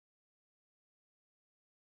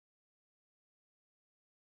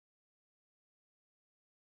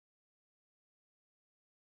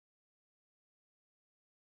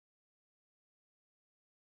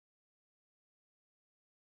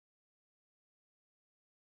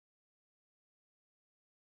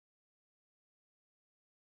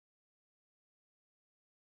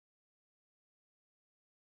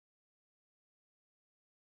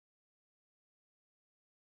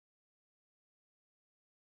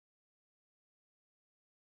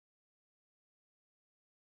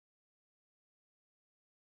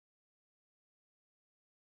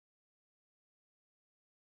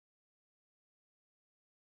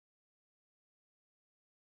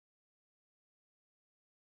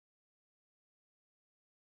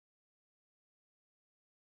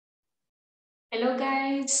Hello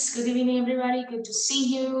guys, good evening everybody, good to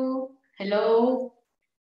see you. Hello.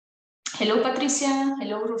 Hello Patricia,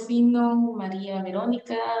 hello Rufino, María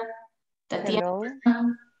Verónica, Tatiana. Hello.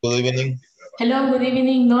 Good evening. Hello, good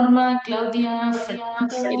evening Norma, Claudia,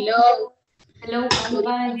 Fernando. Hello. Hello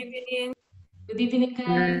Alba. Good evening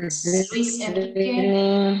guys, Luis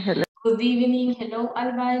Enrique. Hello. Good evening, hello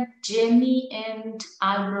Alba, Jenny and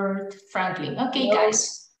Albert Franklin. Okay Hello.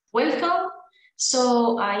 guys, welcome.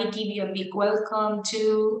 So I give you a big welcome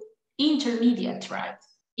to Intermediate, right?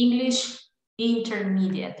 English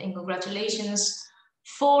Intermediate, and congratulations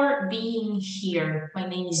for being here. My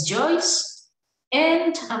name is Joyce,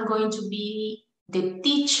 and I'm going to be the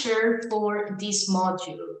teacher for this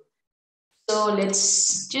module. So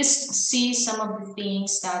let's just see some of the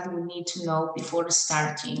things that we need to know before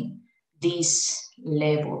starting this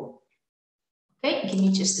level. Okay, give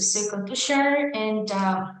me just a second to share, and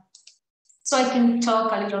so I can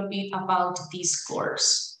talk a little bit about this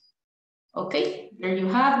course. Okay, there you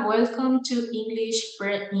have. Welcome to English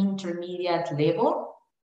Pre-Intermediate level.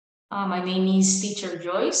 My name is Teacher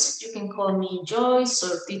Joyce. You can call me Joyce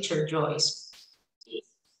or Teacher Joyce,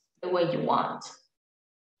 the way you want.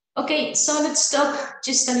 Okay, so let's talk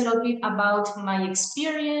just a little bit about my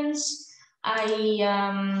experience. I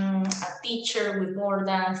am a teacher with more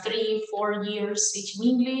than 3-4 years teaching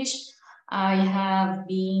English. I have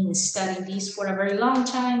been studying this for a very long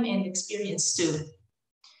time and experience too.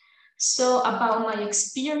 So about my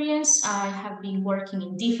experience, I have been working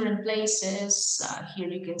in different places. Here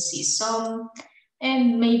you can see some,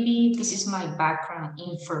 and maybe this is my background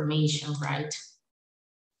information, right?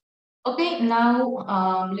 Okay,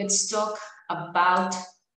 now let's talk about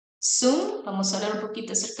Zoom. Vamos a hablar un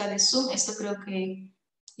poquito acerca de Zoom. Esto creo que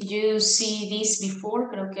you see this before,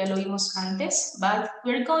 creo que lo vimos antes, but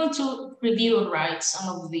we're going to review, right, some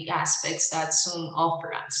of the aspects that Zoom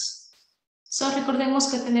offers us. So recordemos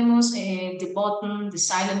que tenemos the button, the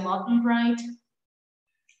silent button, right?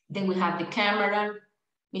 Then we have the camera,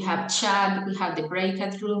 we have chat, we have the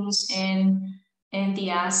breakout rooms, and the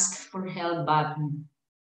ask for help button.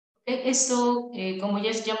 Esto, como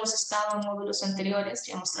ya hemos estado en módulos anteriores,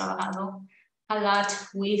 ya hemos trabajado a lot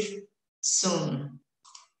with Zoom.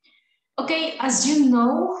 Okay, as you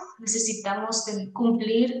know, necesitamos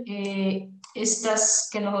cumplir estas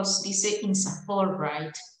que nos dice INSAFORP,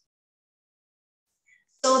 right?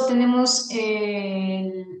 So, tenemos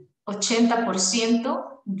el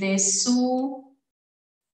 80% de su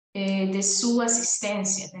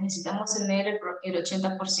asistencia. Necesitamos tener el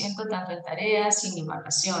 80% tanto en tareas y en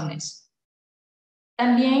evaluaciones.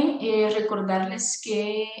 También recordarles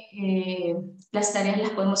que las tareas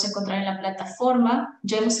las podemos encontrar en la plataforma.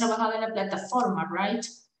 Ya hemos trabajado en la plataforma, right?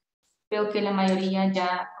 Creo que la mayoría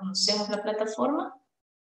ya conocemos la plataforma.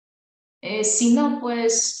 Si no,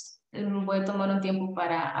 pues voy a tomar un tiempo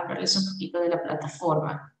para hablarles un poquito de la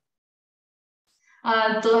plataforma.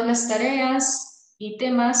 Todas las tareas y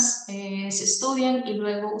temas se estudian y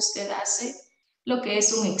luego usted hace lo que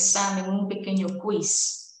es un examen, un pequeño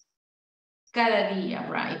quiz cada día,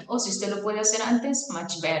 right? O si usted lo puede hacer antes,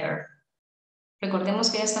 much better. Recordemos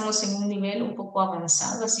que ya estamos en un nivel un poco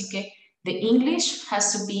avanzado, así que the English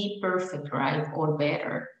has to be perfect, right? Or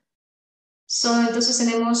better. So, entonces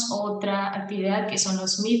tenemos otra actividad que son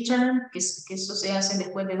los midterm, que eso se hace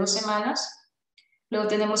después de 2 semanas. Luego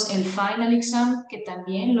tenemos el final exam, que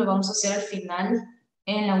también lo vamos a hacer al final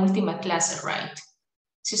en la última clase, right?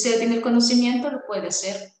 Si usted tiene el conocimiento, lo puede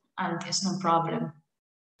hacer antes, no problem.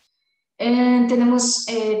 Tenemos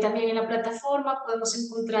también en la plataforma, podemos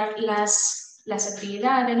encontrar las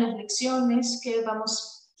actividades, las lecciones que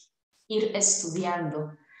vamos a ir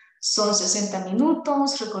estudiando. Son 60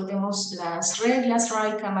 minutos, recordemos las reglas,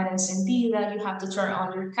 right? Cámara encendida, you have to turn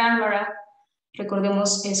on your camera.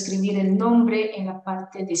 Recordemos escribir el nombre en la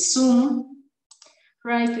parte de Zoom,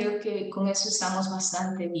 right? Creo que con eso estamos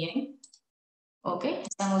bastante bien. Ok,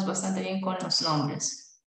 estamos bastante bien con los nombres.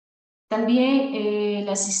 También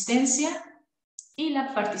la asistencia y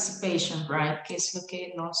la participation, right? Que es lo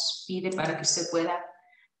que nos pide para que usted pueda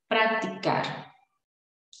practicar.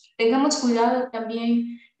 Tengamos cuidado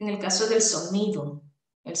también en el caso del sonido.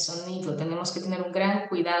 El sonido, tenemos que tener un gran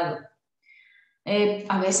cuidado.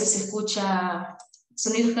 A veces se escucha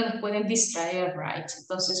sonidos que nos pueden distraer, right?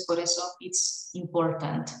 Entonces, por eso it's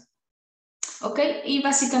important. Ok, y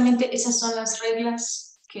básicamente esas son las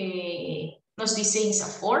reglas que nos dice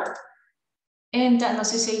INSAFORP. No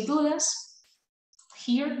sé si hay dudas.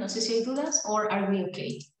 Here, no sé si hay dudas, or are we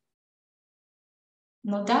okay?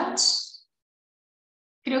 No doubts?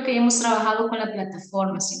 Creo que ya hemos trabajado con la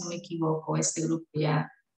plataforma, si no me equivoco, este grupo ya.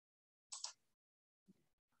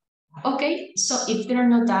 Okay, so if there are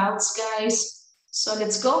no doubts, guys, So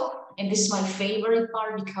let's go. And this is my favorite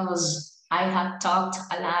part because I have talked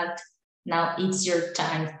a lot. Now it's your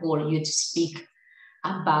time for you to speak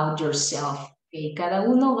about yourself. Okay, cada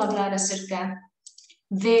uno va a hablar acerca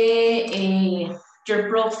de your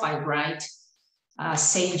profile, right?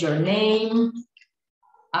 Say your name.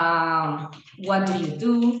 What do you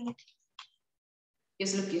do? ¿Qué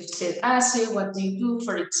es lo que usted hace? What do you do?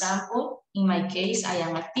 For example, in my case, I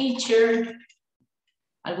am a teacher.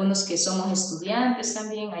 Algunos que somos estudiantes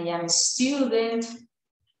también. I am a student.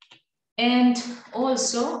 And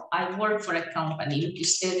also, I work for a company, lo que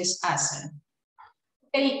ustedes hacen.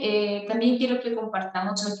 Okay, también quiero que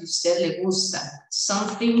compartamos lo que a usted le gusta.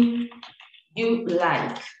 Something you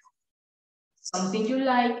like. Something you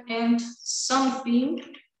like and something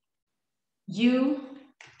you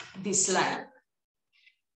dislike.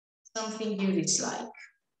 Something you dislike.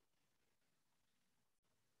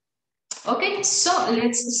 Okay, so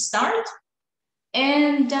let's start.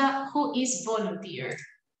 And who is volunteer?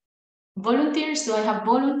 Volunteers, do I have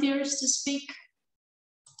volunteers to speak?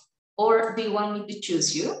 Or do you want me to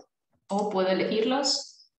choose you? ¿O puedo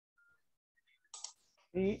elegirlos?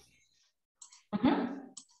 Sí.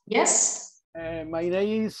 Yes. My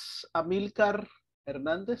name is Amilcar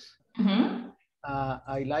Hernandez.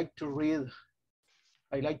 I like to read.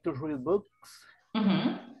 I like to read books.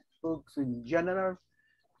 Books in general,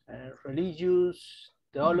 religious,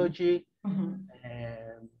 theology,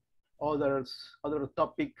 and other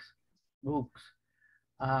topics, books.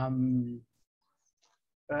 I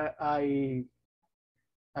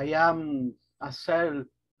am a sell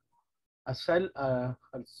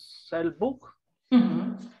book.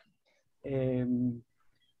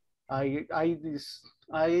 I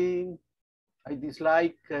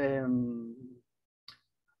dislike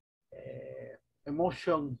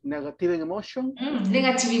emotion, negative emotion.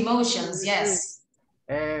 Negative emotions, yes.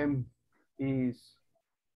 Is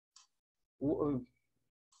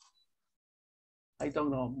I don't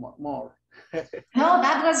know more. No,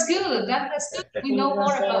 that was good. That was good. We know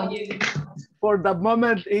more about you. For the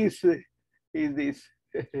moment, is this.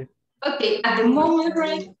 Okay, at the moment,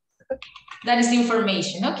 right? That is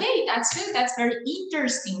information. Okay, that's good. That's very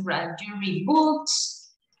interesting, right? You read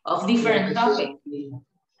books of different topics.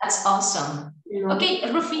 That's awesome. Okay,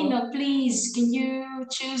 Rufino, please, can you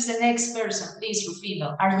choose the next person? Please,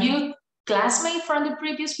 Rufino. Are you classmate from the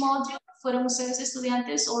previous module? ¿Fueron ustedes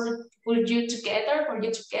estudiantes or were you together?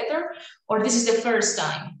 Or this is the first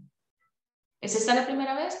time? ¿Es esta la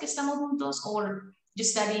primera vez que estamos juntos or you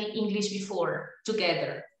studied English before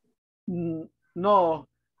together? No,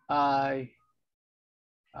 I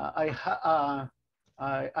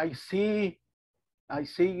see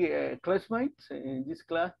classmates in this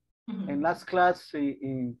class. And last class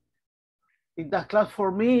in that class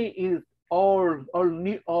for me is all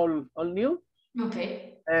new.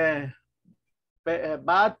 Okay.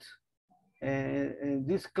 But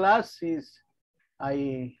this class is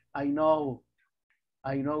I know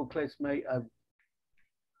classmate.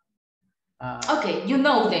 Okay, you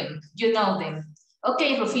know them.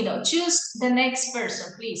 Okay, Rufino, choose the next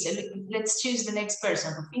person, please. Let's choose the next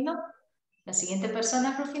person, Rufino. La siguiente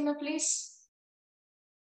persona, Rufino, please.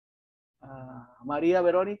 Maria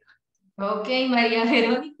Veronica. Okay, Maria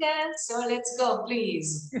Veronica. So let's go,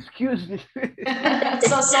 please. Excuse me.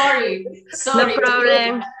 So sorry. No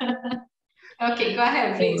problem. Okay, go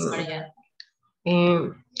ahead, please, Maria.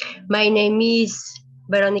 My name is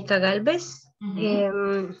Veronica Galvez.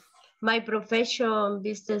 My profession,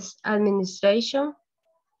 business administration.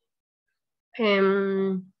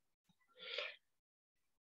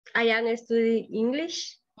 I am studying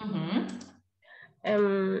English.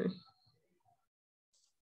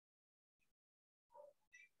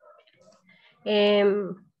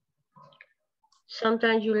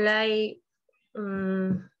 Sometimes you like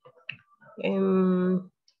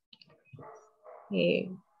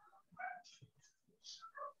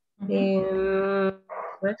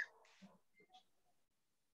what?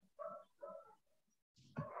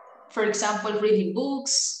 For example, reading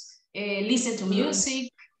books, listen to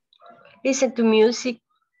music. Listen to music.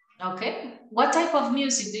 Okay. What type of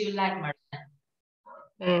music do you like, Maria?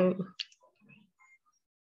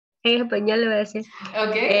 En español le voy a decir.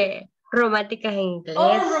 Okay. Románticas en inglés.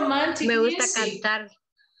 Oh, romantic Me gusta music. cantar.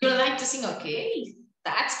 You like to sing? Okay.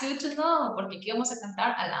 That's good to know. Porque aquí vamos a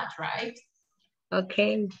cantar a lot, right?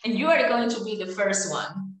 Okay. And you are going to be the first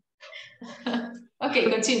one.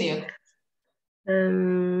 Okay, continue.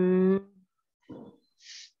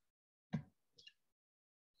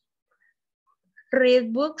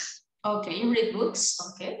 Read books. Okay, you read books.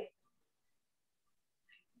 Okay.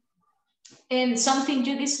 And something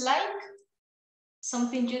you dislike?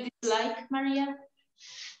 Something you dislike, Maria?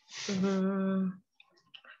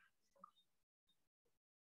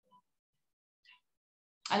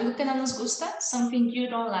 ¿Algo que no nos gusta? Something you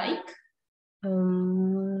don't like?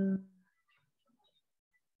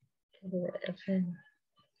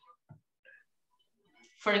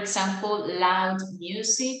 For example, loud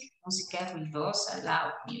music, música ruidosa,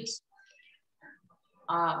 loud music.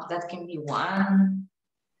 That can be one.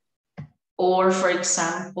 Or for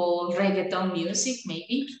example, reggaeton music,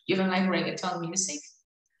 maybe. You don't like reggaeton music?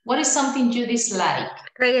 What is something you dislike?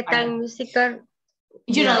 Reggaeton music.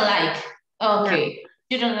 You No. don't like? Okay. No.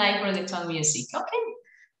 You don't like reggaeton music. Okay.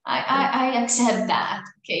 I accept that.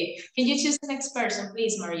 Okay. Can you choose the next person,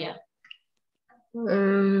 please, Maria?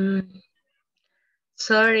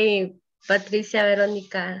 Sorry, Patricia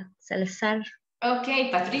Verónica Salazar. Okay,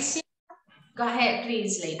 Patricia. Go ahead,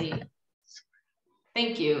 please, lady.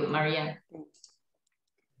 Thank you, Maria.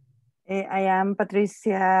 I am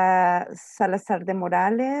Patricia Salazar de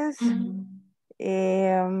Morales.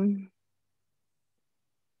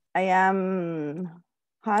 I am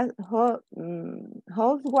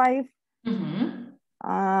housewife.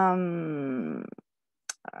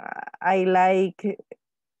 I like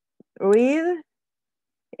read,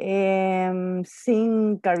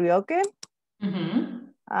 sing karaoke.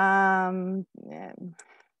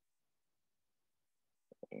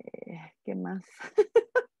 ¿Qué más?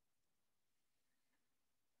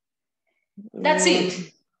 That's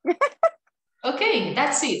it. Okay,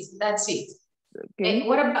 that's it. That's it. Okay.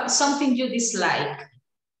 What about something you dislike?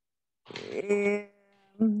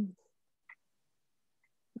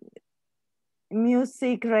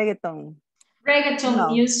 Music, reggaeton.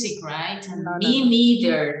 Reggaeton music, right? Me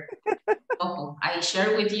neither. Oh, I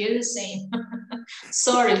share with you the same.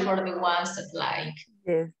 Sorry for the ones that like.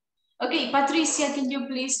 Yes. Okay, Patricia, can you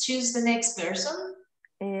please choose the next person?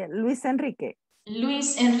 Luis Enrique.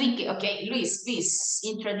 Luis Enrique. Okay, Luis, please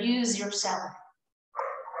introduce yourself.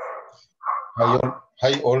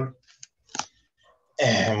 Hi all.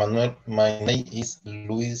 Manuel, my name is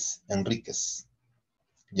Luis Enriquez.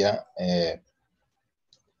 Yeah,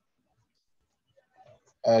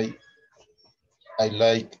 I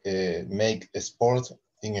like make sport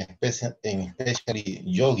especially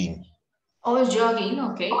jogging. Oh, jogging,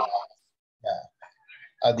 okay. Yeah,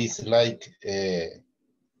 I dislike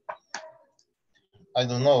I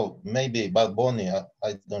don't know, maybe Bad Bunny.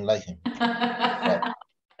 I don't like him.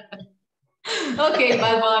 Okay,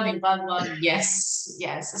 Bad Bunny, yes,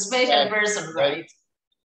 a special person, right?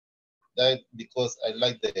 That because I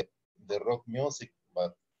like the rock music,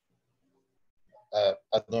 but I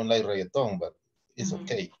don't like reggaeton, but it's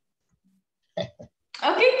okay.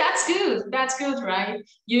 Okay, that's good, right?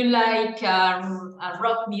 You like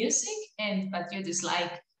rock music, but you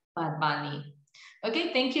dislike Bad Bunny.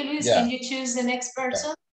 Okay, thank you, Luis. Can you choose the next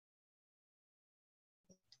person?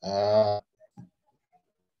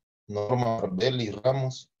 Norma Arbeli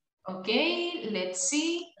Ramos. Okay, let's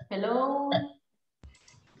see. Hello.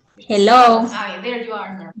 Hello. Hi, there you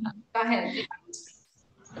are, Norma. Go ahead,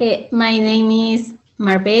 please. My name is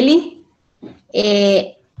Marbelli.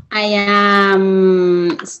 I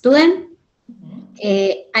am a student.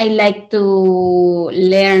 I like to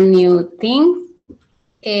learn new things.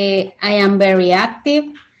 I am very active.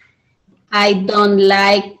 I don't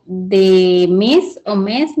like the mess o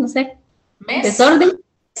mess, no sé. Mess? Desorden.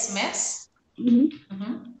 Mess?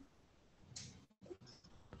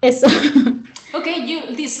 Eso. Okay,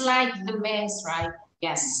 you dislike the mess, right?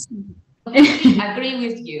 Yes. Completely agree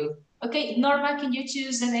with you. Okay, Norma, can you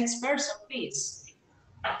choose the next person, please?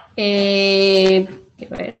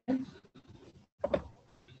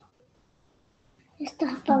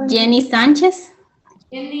 Jenny Sanchez.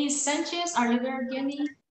 Jenny Sanchez, are you there, Jenny?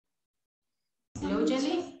 Hello,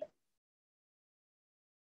 Jenny.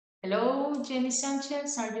 Hello, Jenny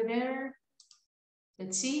Sanchez, are you there?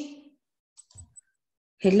 Let's see.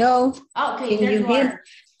 Hello. Oh, okay, can you hear? Are.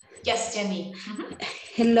 Yes, Jenny.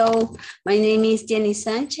 Hello, my name is Jenny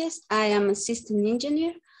Sanchez. I am a system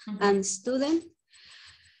engineer and student.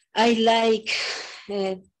 I like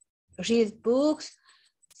read books,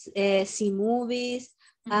 see movies,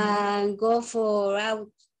 and go for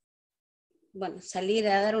out. Bueno, salir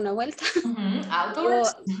a dar una vuelta.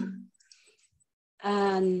 Outdoors.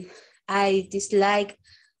 And I dislike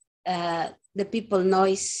the people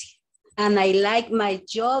noise. And I like my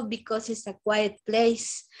job because it's a quiet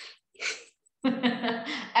place.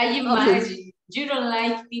 I imagine you don't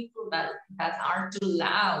like people that are too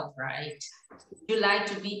loud, right? You like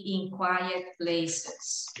to be in quiet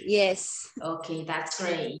places. Yes. Okay, that's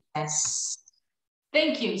great. Yes.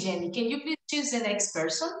 Thank you, Jenny. Can you please choose the next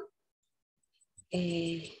person?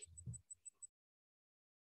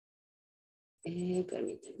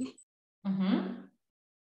 Permítame.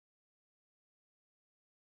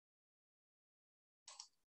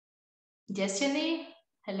 Yes, Jenny.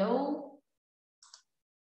 Hello.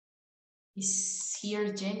 Is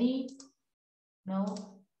here Jenny? No.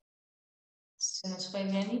 Se nos fue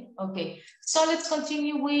Jenny. Okay. So let's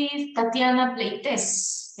continue with Tatiana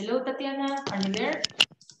playtest. Hello, Tatiana. Are you there?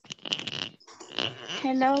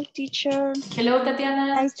 Hello, teacher. Hello,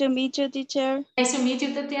 Tatiana. Nice to meet you, teacher. Nice to meet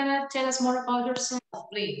you, Tatiana. Tell us more about yourself,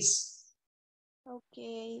 please.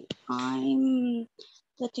 Okay, I'm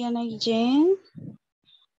Tatiana Jane.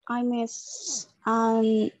 I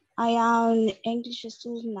am English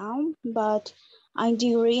student now, but I'm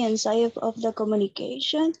degree in science of the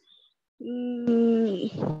communication.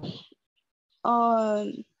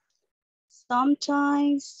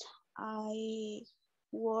 Sometimes I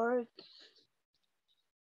work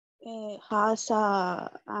as a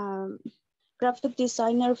graphic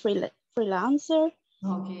designer freelancer.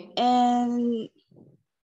 Okay. And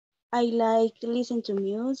I like to listen to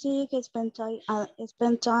music, spend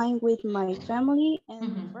time with my family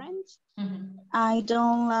and friends. I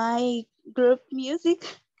don't like group music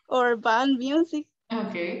or band music.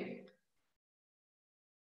 Okay.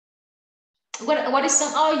 What is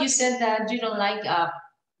some? Oh, you said that you don't like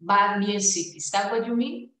bad music. Is that what you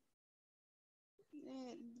mean?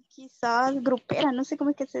 Quizás grupera, no sé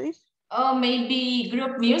cómo es que se dice. Oh, maybe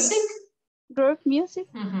group music? Group music.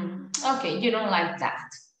 Okay, you don't like that.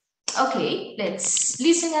 Okay, let's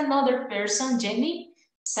listen another person, Jenny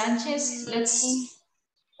Sanchez. Let's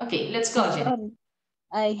go, Jenny. Sorry.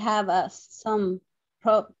 I have some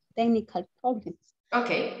technical problems.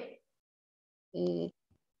 Okay.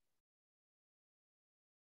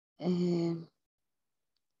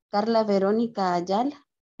 Carla Verónica Ayala.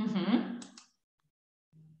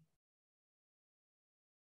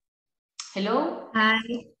 Hello.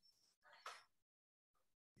 Hi.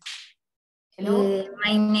 Hello.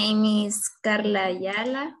 My name is Carla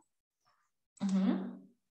Ayala.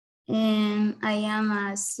 And I am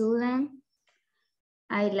a student.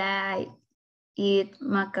 I like eat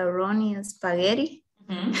macaroni and spaghetti.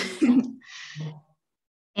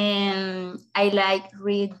 And I like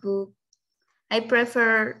read book. I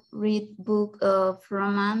prefer read book of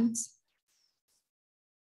romance.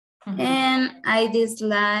 And I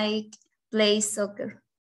dislike play soccer.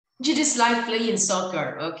 You dislike playing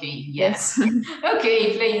soccer. Okay, yes.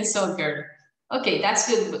 Okay, playing soccer. Okay, that's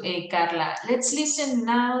good, Carla. Let's listen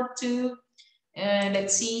now to,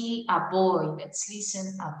 let's see, a boy. Let's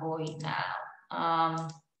listen a boy now.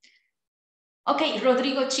 Okay,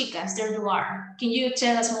 Rodrigo Chicas, there you are. Can you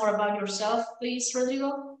tell us more about yourself, please,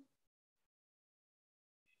 Rodrigo?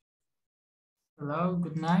 Hello,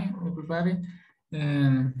 good night, everybody.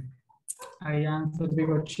 I am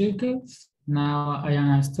Rodrigo Chicas. Now I am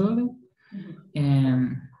a student,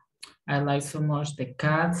 and I like so much the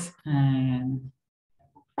cats and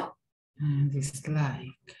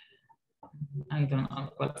dislike. I don't know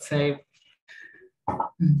what to say.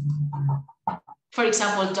 For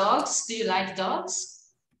example, dogs. Do you like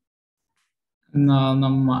dogs? No, not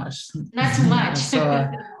much. Not too much.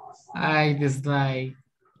 So I dislike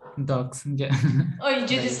dogs. Yeah. Oh, you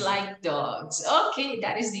dislike dogs. Okay,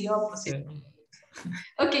 that is the opposite.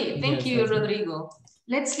 Okay, thank you, Rodrigo.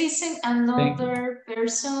 Let's listen another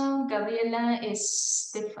person. Gabriela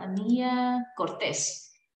Estefania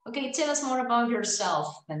Cortés. Okay, tell us more about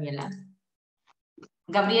yourself, Daniela.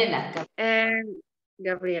 Gabriela.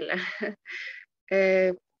 Gabriela.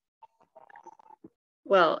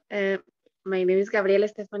 My name is Gabriela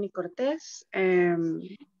Estefani Cortés.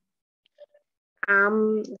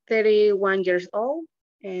 I'm 31 years old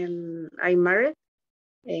and I'm married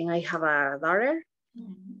and I have a daughter.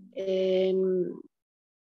 And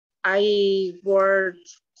I work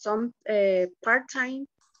some part-time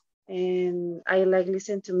and I like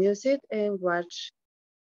listen to music and watch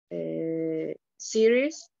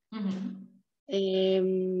series.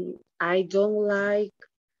 And I don't like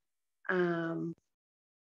a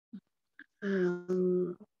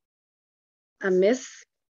mess.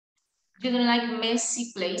 You don't like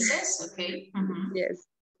messy places, okay? Yes,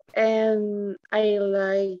 and I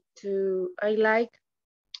like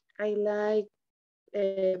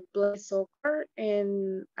play soccer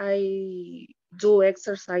and I do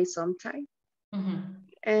exercise sometimes.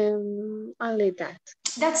 And only that.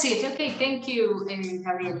 That's it. Okay, thank you,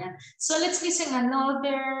 Gabriela. So let's listen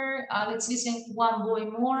another. Let's listen one boy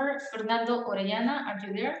more. Fernando Orellana, are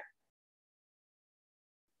you there?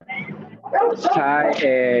 Hi,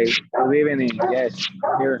 good evening. Yes,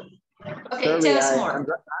 here. Okay, tell us more.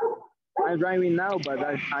 I'm driving now, but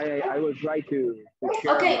I will try to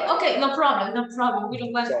share Okay, my... okay, no problem, no problem. We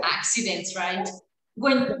don't want accidents, right?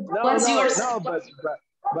 When No, once you are... no, but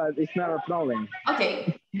it's not a problem.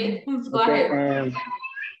 Okay, okay. Go Okay, ahead.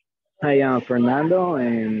 I am Fernando,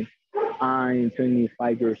 and I'm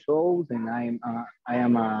 25 years old, and I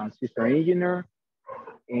am a system engineer,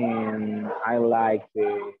 and I like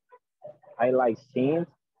scenes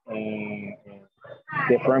and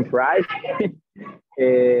the French fries,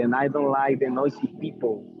 and I don't like the noisy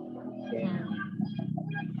people.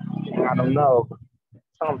 And I don't know,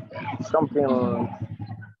 something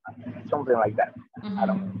like that. I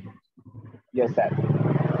don't know. Just that.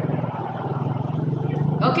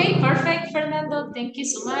 Okay, perfect, Fernando. Thank you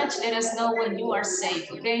so much. Let us know when you are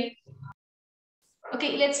safe, okay?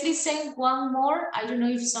 Okay, let's listen one more. I don't know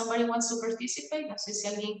if somebody wants to participate. No sé si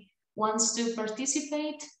alguien wants to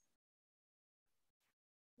participate.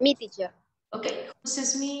 Me, teacher. Okay, who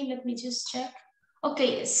says me? Let me just check.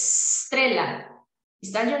 Okay, Estrella.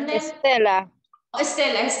 Is that your name? Estela. Oh,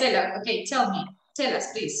 Estela. Okay, tell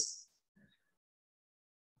us, please.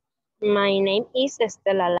 My name is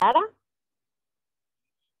Estela Lara.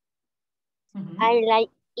 I like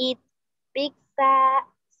eat pizza,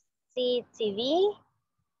 see TV,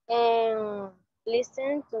 and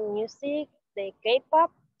listen to music, the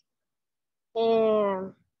K-pop,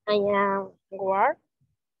 and I am work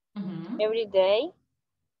every day.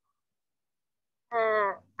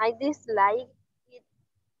 I dislike eat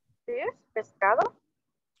fish, pescado.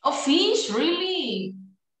 Oh, fish, really?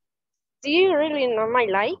 Do you really know my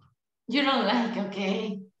like? You don't like,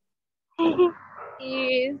 okay.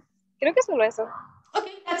 Yes. Creo que solo eso.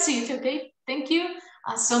 Okay, that's it, okay. Thank you.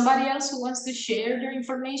 Somebody else who wants to share their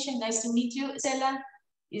information? Nice to meet you, Estela.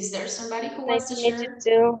 Is there somebody who wants to share? Nice to meet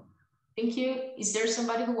you too. Thank you. Is there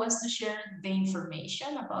somebody who wants to share the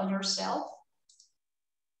information about yourself?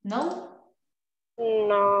 No?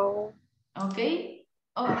 No. Okay.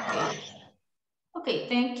 Okay. Okay,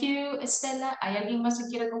 thank you, Estela. ¿Hay alguien más que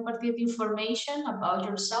quiera compartir the information about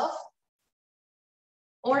yourself?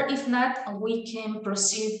 Or if not, we can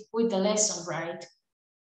proceed with the lesson, right?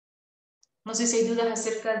 No sé si hay dudas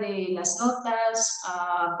acerca de las notas,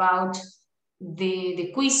 about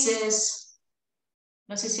the quizzes.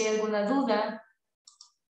 No sé si hay alguna duda.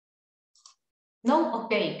 No?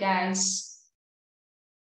 Okay, guys.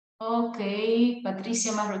 Okay,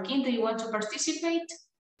 Patricia Marroquín, do you want to participate?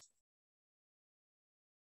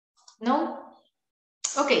 No?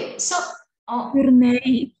 Okay, so... Oh. Your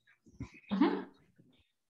name.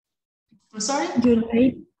 I'm sorry? Your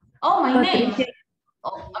name. Oh, my Patricia. name.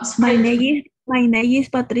 Oh, I'm sorry. My name is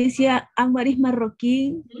Patricia Amaris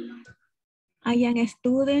Marroquín. I am a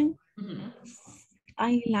student.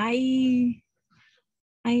 I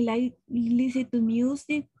like listen to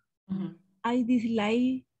music. I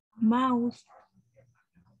dislike mouse.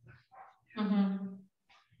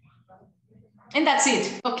 And that's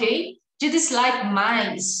it, okay? You dislike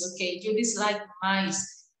mice, okay? You dislike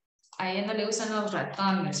mice. A ella no le gustan los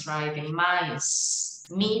ratones, right? The mice.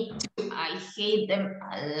 Me too. I hate them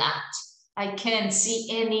a lot. I can't see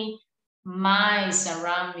any mice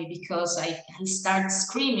around me because I start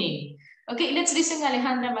screaming. Okay, let's listen to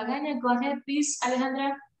Alejandra Magaña. Go ahead, please,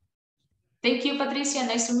 Alejandra. Thank you, Patricia.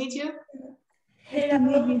 Nice to meet you. Hello,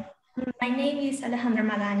 my name is Alejandra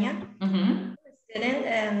Magaña. I'm a student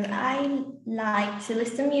and I like to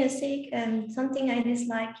listen to music, and something I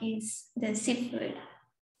dislike is the seafood.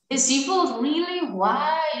 The seafood, really?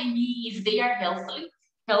 Why? If they are healthy?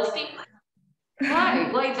 Why?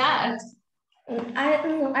 Why that? I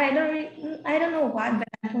don't know why, but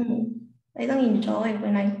I don't enjoy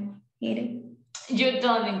when I eat it. You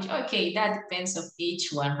don't enjoy? Okay, that depends on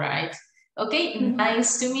each one, right? Okay,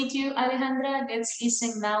 nice to meet you, Alejandra. Let's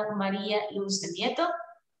listen now, Maria Luz de Nieto.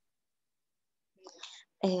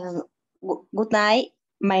 Good night.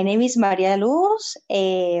 My name is Maria Luz.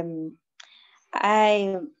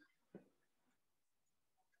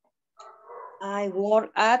 I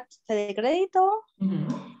work at Fedecredito.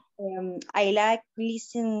 I like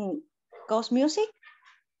listen ghost music.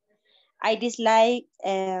 I dislike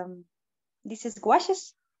these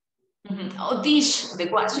squashes. Oh, the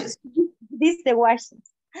washes. The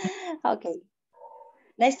washes. Okay.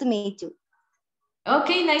 Nice to meet you.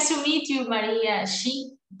 Okay, nice to meet you, Maria.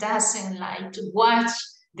 She doesn't like to wash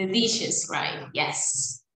the dishes, right?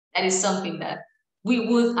 Yes, that is something that we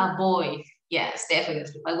would avoid. Yes,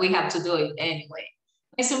 definitely, but we have to do it anyway.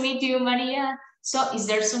 Nice to meet you, Maria. So is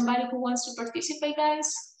there somebody who wants to participate,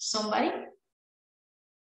 guys? Somebody?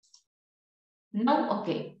 No?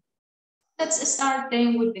 Okay. Let's start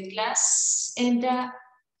then with the class. And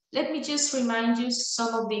let me just remind you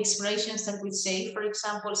some of the expressions that we say. For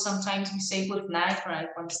example, sometimes we say good night, right?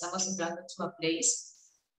 Cuando estamos entrando to a place.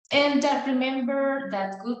 And remember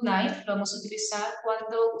that good night lo vamos a utilizar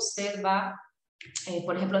cuando usted va,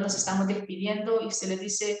 por ejemplo, nos estamos despidiendo y usted le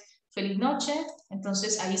dice feliz noche,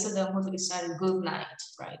 entonces ahí es donde vamos a utilizar good night,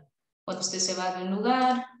 right? Cuando usted se va de un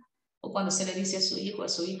lugar o cuando se le dice a su hijo o a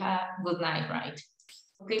su hija good night, right?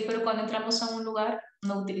 Ok, pero cuando entramos a un lugar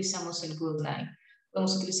no utilizamos el good night.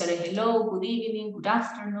 Podemos utilizar el hello, good evening, good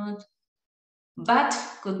afternoon, but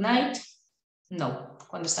good night, no,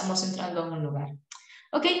 cuando estamos entrando a un lugar.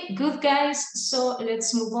 Okay, good guys, so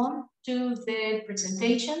let's move on to the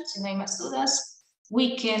presentation. Si no hay más dudas,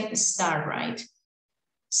 we can start, right?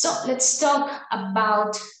 So let's talk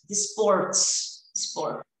about the sport.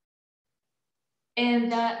 And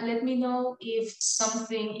let me know if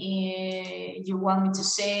something you want me to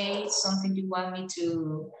say, something you want me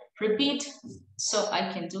to repeat, so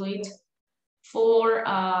I can do it for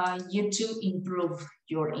you to improve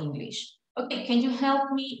your English. Okay, can you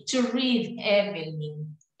help me to read, Emily?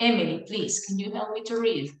 Emily, please, can you help me to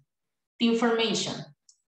read the information?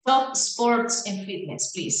 Top sports and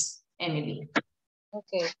fitness, please, Emily.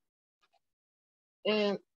 Okay.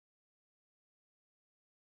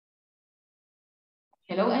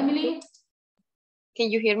 Hello, Emily?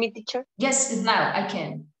 Can you hear me, teacher? Yes, now I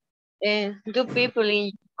can. Do people in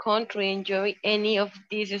your country enjoy any of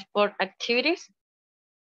these sport activities?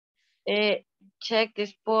 Check the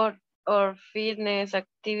sport or fitness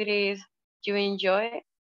activities you enjoy.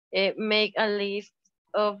 Make a list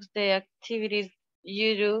of the activities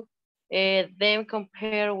you do, then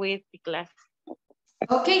compare with the class.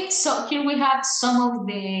 Okay, so here we have some of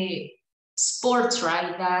the sports,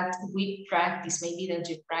 right, that we practice, maybe that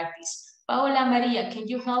you practice. Paola Maria, can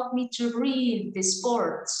you help me to read the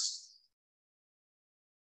sports?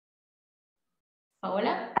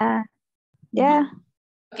 Paola? Yeah.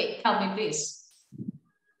 Okay, help me, please.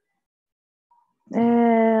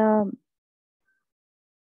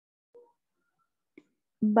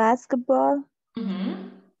 Basketball,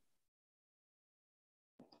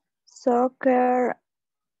 soccer,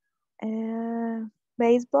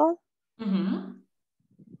 baseball,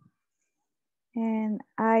 and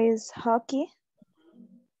ice hockey.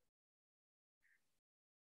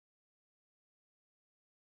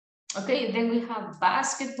 Okay, then we have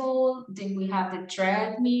basketball, then we have the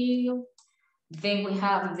treadmill, then we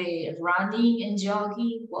have the running and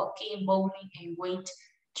jogging, walking, bowling, and weight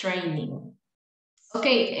training.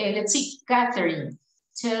 Okay, let's see, Catherine,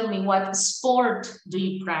 tell me, what sport do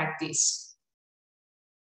you practice?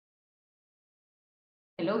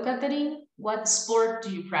 Hello, Catherine, what sport do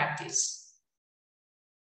you practice?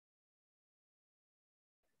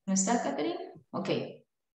 ¿No está, Catherine? Okay.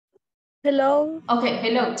 Hello. Okay,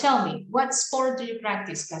 hello, tell me, what sport do you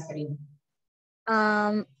practice, Catherine?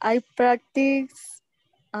 I practice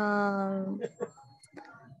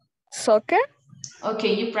soccer.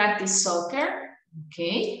 Okay, you practice soccer.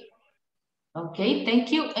 Okay. Okay,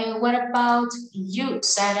 thank you. And what about you,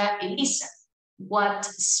 Sarah Elisa? What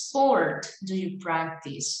sport do you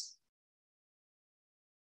practice?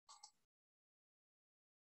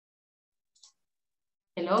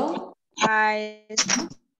 Hello? I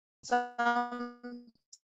sometimes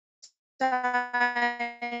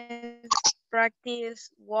practice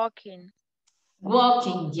walking.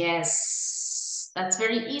 Walking, yes. That's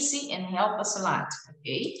very easy and help us a lot,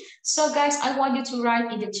 okay? So guys, I want you to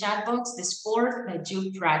write in the chat box the sport that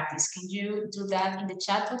you practice. Can you do that in the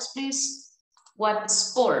chat box, please? What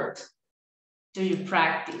sport do you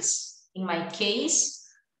practice? In my case,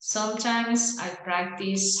 sometimes I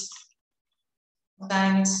practice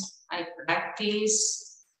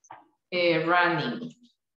running.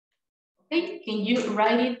 Okay, can you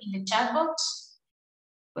write it in the chat box?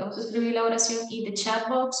 Podemos escribir la oración in the chat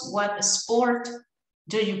box. What sport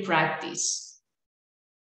do you practice?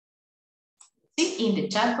 See, in the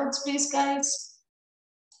chat box, please, guys.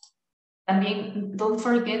 También, don't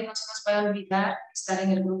forget, no se nos vaya a olvidar estar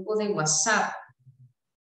en el grupo de WhatsApp.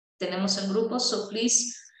 Tenemos el grupo, so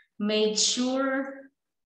please make sure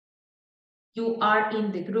you are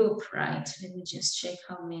in the group, right? Let me just check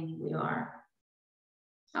how many we are.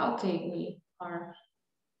 Okay, we are,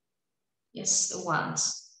 yes, the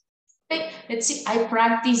ones. Okay, let's see, I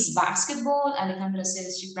practice basketball. Alejandra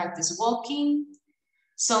says she practices walking.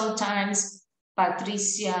 Sometimes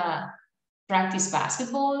Patricia practices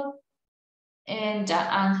basketball. And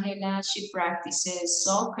Angela, she practices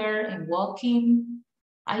soccer and walking.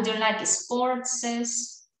 I don't like sports,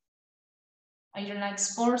 says. I don't like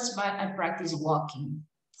sports, but I practice walking,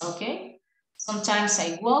 okay? Sometimes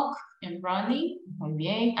I walk, and running. Muy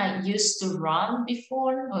bien. I used to run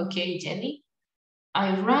before. Okay, Jenny.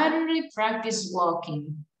 I rarely practice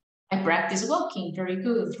walking. I practice walking. Very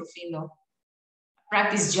good, Rufino.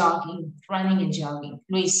 Practice jogging, running and jogging.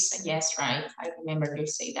 Luis, yes, right. I remember you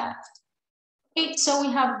say that. Okay, so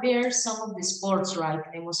we have there some of the sports, right?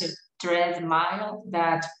 Tenemos el treadmill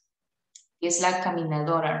that is like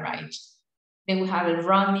caminadora, right? Then we have el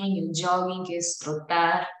running and jogging, que es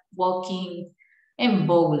trotar, walking, and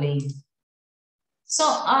bowling. So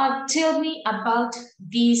tell me about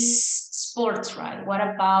these sports, right? What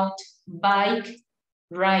about bike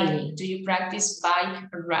riding? Do you practice bike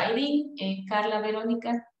riding, Carla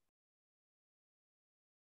Verónica?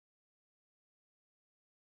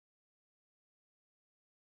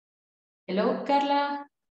 Hello, Carla.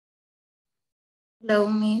 Hello,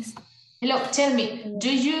 Miss. Hello, tell me, do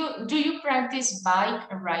you practice bike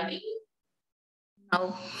riding?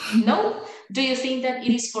 No. No? Do you think that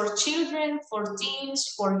it is for children, for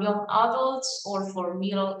teens, for young adults, or for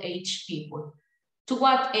middle-aged people? To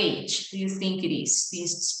what age do you think it is,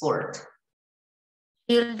 this sport?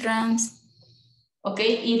 Children's.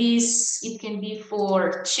 Okay, it can be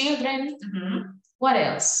for children. What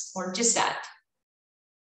else? Or just that?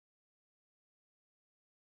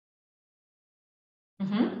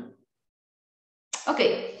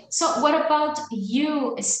 Okay, so what about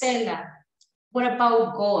you, Estela? What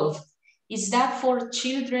about golf? Is that for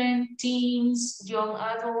children, teens, young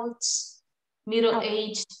adults,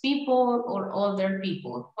 middle-aged people, or older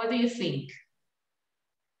people? What do you think?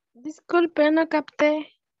 Disculpe, no capté.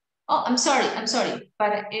 Oh, I'm sorry.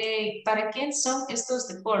 ¿Para quién son estos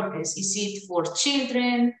deportes? Is it for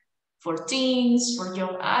children, for teens, for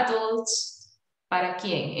young adults? ¿Para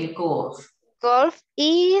quién el golf? Golf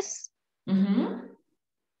is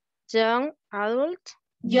young adult.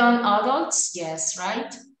 Young adults, yes,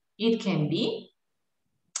 right? It can be.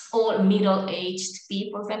 Or middle-aged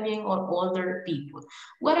people también, or older people.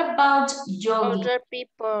 What about jogging? Older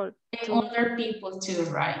people. Older people too,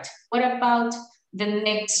 right? What about the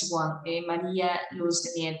next one, Maria Luz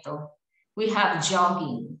de Nieto? We have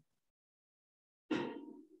jogging.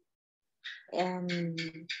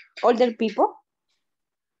 Older people?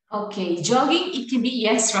 Okay, jogging, it can be,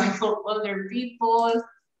 yes, right, for older people.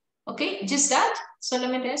 Okay, just that?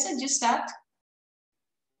 Solamente eso, just that?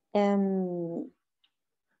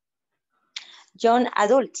 Young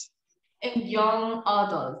adults. And young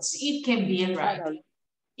adults, it can be, right?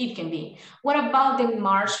 It can be. What about the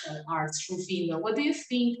martial arts, Rufino? What do you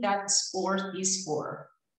think that sport is for?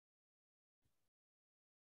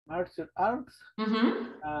 Martial arts?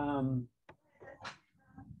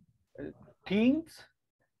 Teens?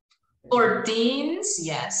 For teens,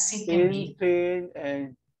 yes, it can be. Teen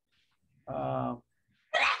and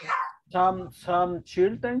some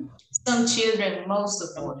children. Some children, most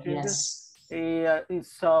of them, yes.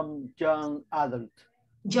 Some young adults.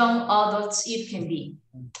 Young adults, it can be.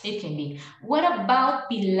 It can be. What about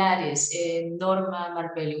Pilates, Norma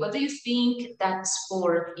Marbelli? What do you think that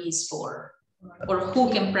sport is for? Or who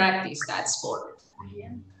can practice that sport?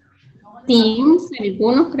 Teens,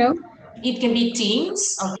 algunos creo. It can be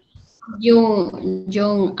teens. Okay.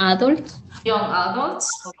 Young adults. Young adults.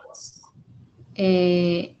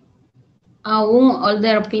 Aún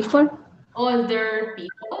older people. Older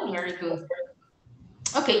people, very good.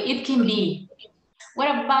 Okay, it can be. What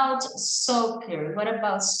about soccer? What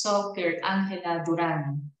about soccer, Angela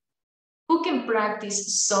Duran? Who can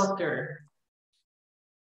practice soccer?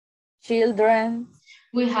 Children.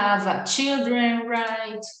 We have children,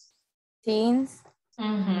 right? Teens.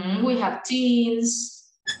 We have teens.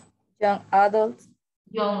 Young adults.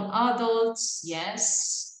 Young adults,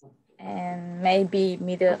 yes. And maybe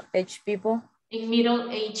middle-aged people. And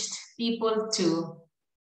middle-aged people too.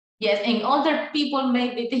 Yes, and older people,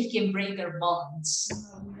 maybe they can break their bones.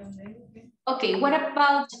 Okay, what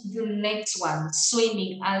about the next one?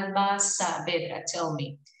 Swimming, Alba Saavedra, tell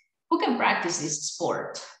me. Who can practice this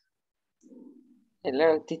sport?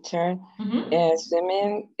 Hello, teacher.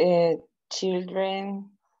 Swimming, children,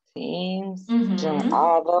 teens, young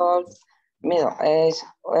adults, middle-aged,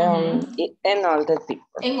 and older people.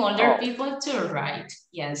 And older people too, right?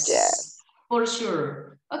 Yes. Yes. For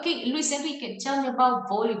sure. Okay, Luis Enrique, tell me about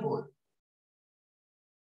volleyball.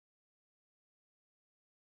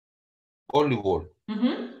 Volleyball.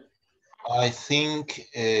 I think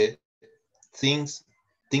things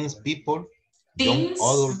people, young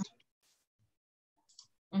adult,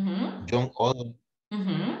 young adult.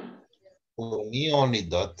 For me, only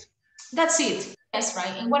that. That's it. That's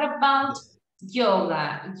right. And what about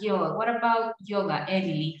yoga? What about yoga,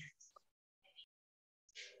 Emily?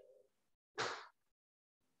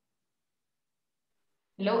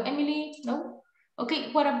 Hello, Emily? No?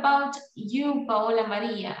 Okay, what about you, Paola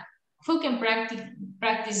Maria? Who can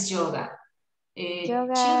practice yoga?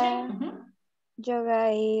 Yoga. Children?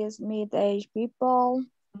 Yoga is mid-aged people.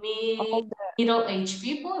 Middle-aged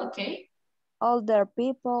people, okay. Older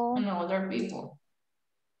people. And older people.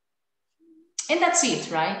 And that's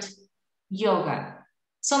it, right? Yoga.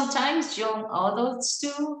 Sometimes young adults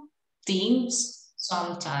do, teens,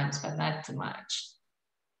 sometimes, but not too much.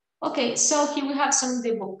 Okay, so here we have some of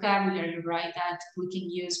the vocabulary, right, that we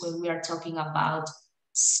can use when we are talking about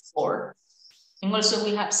sport. And also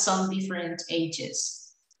we have some different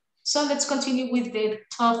ages. So let's continue with the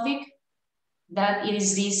topic that it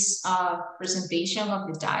is this presentation of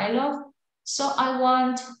the dialogue. So I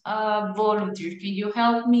want a volunteer. Can you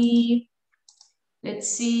help me? Let's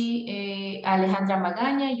see, Alejandra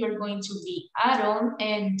Magaña, you're going to be Aaron,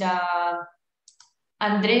 and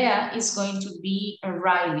Andrea is going to be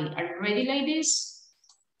Riley. Are you ready, ladies?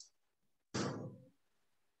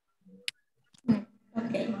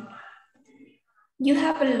 Okay. You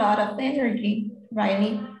have a lot of energy,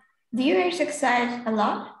 Riley. Do you exercise a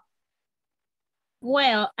lot?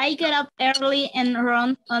 Well, I get up early and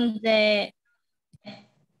run on the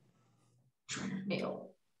treadmill.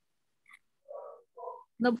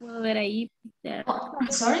 No puedo ver ahí, Peter. Oh,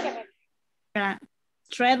 sorry?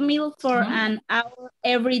 Treadmill for an hour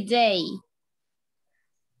every day.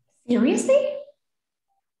 Seriously?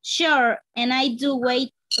 Sure, and I do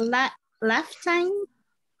weight lifetime.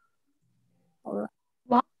 Wow.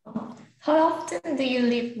 How often do you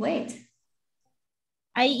lift weight?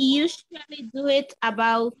 I usually do it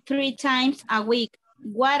about 3 times a week.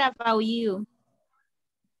 What about you?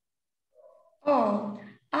 Oh,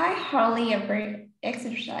 I hardly ever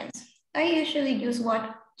exercise. I usually just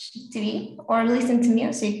watch TV or listen to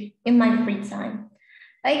music in my free time.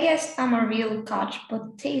 I guess I'm a real couch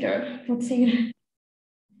potato.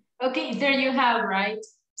 Okay, there you have, right?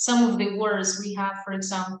 Some of the words we have, for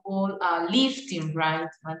example, lifting, right?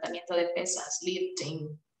 Levantamiento de pesas,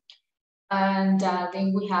 lifting. And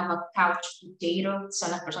then we have a couch potato.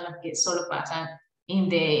 Son las personas que solo pasan in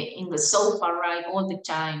the sofa, right, all the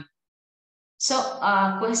time. So,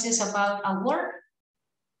 questions about a word?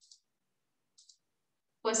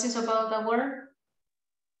 Questions about the word?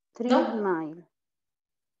 Treadmill. No?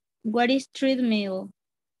 What is treadmill?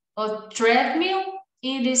 A treadmill,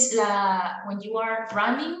 it is when you are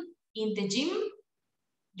running in the gym,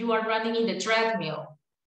 you are running in the treadmill.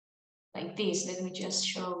 Like this, let me just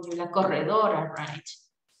show you, la corredora, right?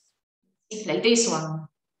 It's like this one.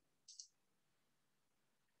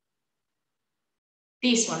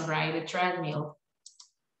 This one, right, the treadmill.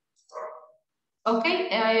 Okay,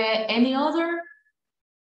 any other?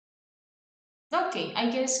 Okay, I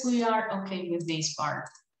guess we are okay with this part.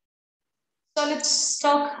 So let's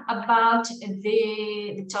talk about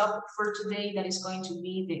the topic for today that is going to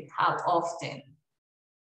be the how often.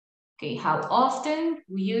 Okay, how often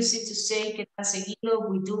we use it to say que tan seguido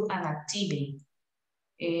we do an activity.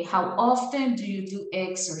 How often do you do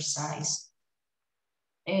exercise?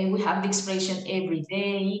 We have the expression every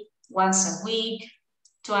day, once a week,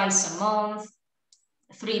 twice a month,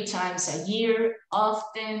 3 times a year,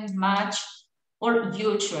 often, much, or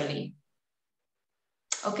usually.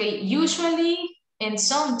 Okay, usually and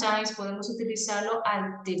sometimes podemos utilizarlo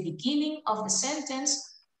at the beginning of the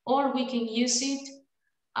sentence, or we can use it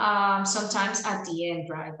sometimes at the end,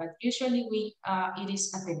 right? But usually it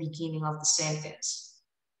is at the beginning of the sentence.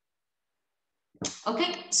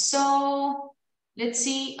 Okay, so let's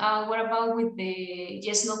see, what about with the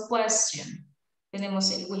yes, no question?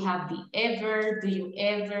 We have the ever, do you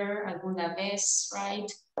ever, alguna vez,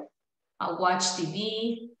 right? Watch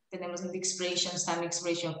TV, tenemos the expressions, time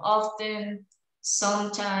expression often,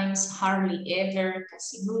 sometimes, hardly ever,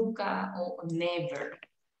 casi nunca, or never.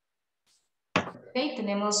 Okay,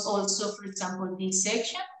 tenemos also, for example, this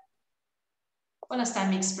section. Con las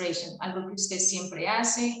time expression, algo que usted siempre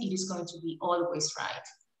hace, it is going to be always, right?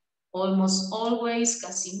 Almost always,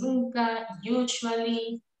 casi nunca,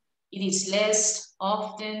 usually, it is less,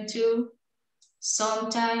 often too,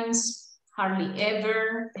 sometimes, hardly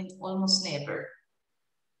ever, and almost never.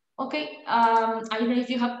 Okay, I don't know if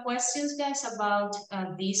you have questions, guys, about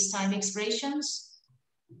these time expressions.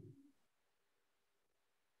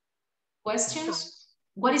 Questions?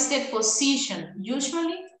 What is the position?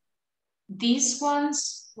 Usually, these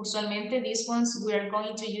ones, usualmente these ones, we are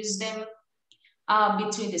going to use them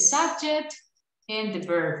between the subject and the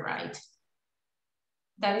verb, right?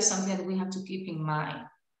 That is something that we have to keep in mind.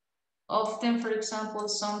 Often, for example,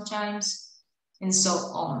 sometimes, and so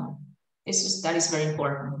on. That is very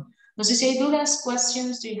important. No sé si hay dudas,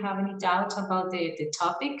 questions, do you have any doubts about the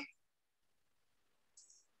topic?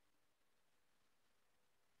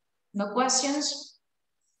 No questions?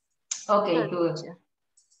 Okay, good.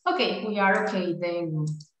 Okay, we are okay then.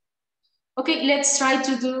 Okay, let's try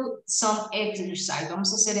to do some exercise.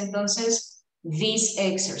 Vamos a hacer entonces this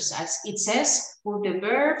exercise. It says, put the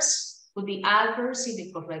verbs, put the adverbs in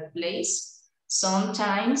the correct place.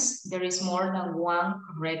 Sometimes there is more than one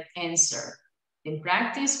correct answer. Then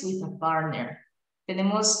practice with a partner.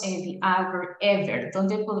 Tenemos the adverb ever.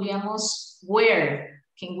 ¿Dónde podríamos, where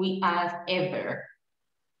can we add ever?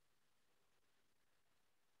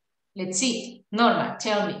 Let's see. Norma,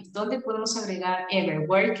 tell me, ¿dónde podemos agregar ever?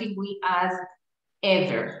 Where can we add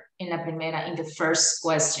ever in la primera, in the first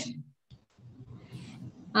question?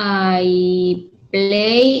 I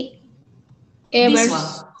play ever. This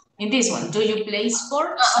one. In this one, do you play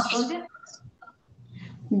sports? ¿Dónde?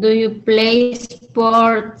 Do you play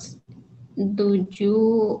sports? Do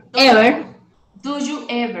you ever? Do you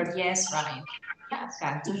ever? Yes, right.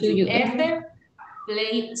 Do you ever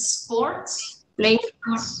play sports? Play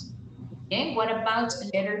sports. Okay, what about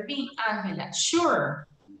letter B, Angela? Sure.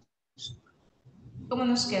 ¿Cómo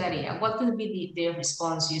nos quedaría? What could be the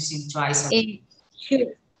response using twice a week?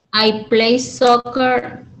 Sure. I play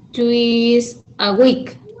soccer twice a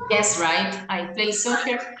week. Yes, right. I play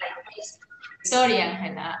soccer. Sorry,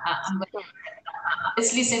 Angela.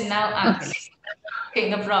 Let's listen now, Angela. Okay,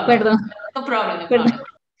 no problem. Perdón. No problem, no problem.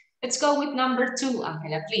 Let's go with number 2,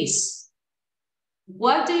 Angela, please.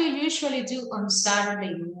 What do you usually do on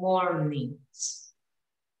Saturday mornings?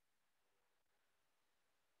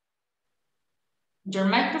 Your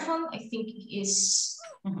microphone, I think, is...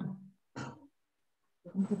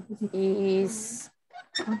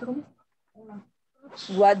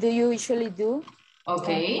 What do you usually do?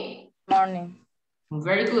 Okay. Morning.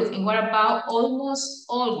 Very good. And what about almost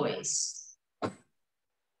always?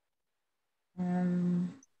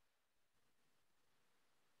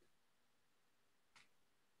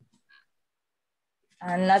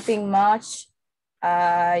 Nothing much.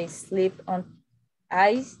 I sleep on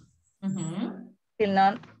ice. Till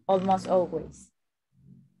not almost always.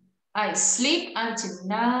 I sleep until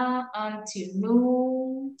now, until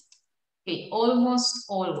noon. Okay, almost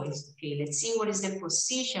always. Okay, let's see what is the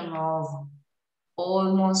position of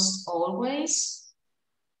almost always.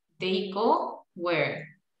 They go where?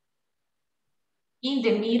 In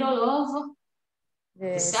the middle of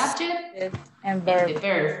the subject and the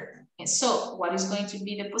verb. And so, what is going to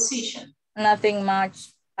be the position? Nothing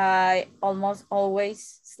much. I almost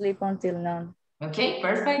always sleep until noon. Okay,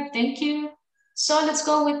 perfect. Thank you. So let's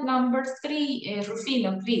go with number 3.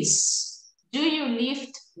 Rufino, please. Do you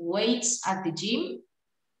lift weights at the gym?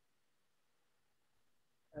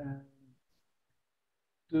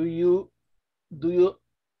 Do you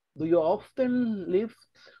often lift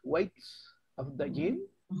weights at the gym?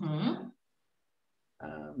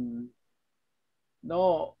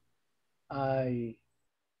 No, I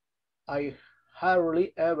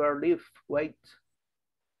hardly ever lift weights.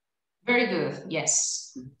 Very good,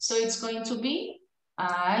 yes. So it's going to be,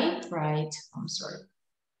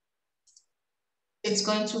 It's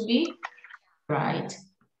going to be right.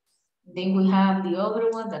 Then we have the other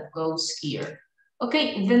one that goes here.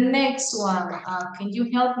 Okay, the next one. Can you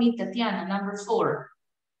help me, Tatiana, number 4?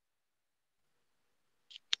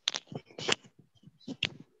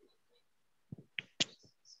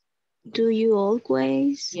 Do you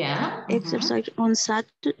always exercise on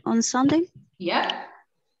Sunday? Yeah.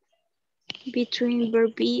 Between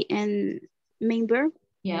verb B and main verb?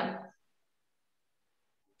 Yeah.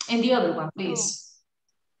 And the other one, please.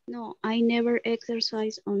 No, I never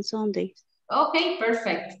exercise on Sundays. Okay,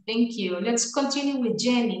 perfect. Thank you. Let's continue with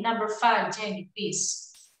Jenny. Number 5, Jenny,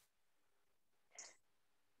 please.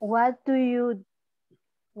 What do you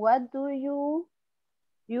do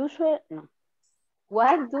usually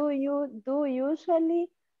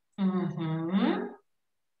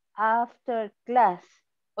after class?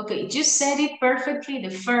 Okay, you said it perfectly the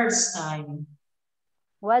first time.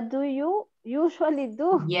 What do you usually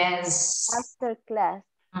do? Yes. After class?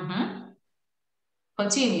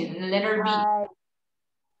 Continue, letter B.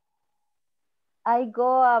 I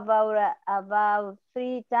go about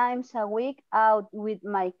 3 times a week out with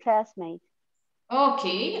my classmates.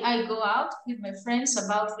 Okay, I go out with my friends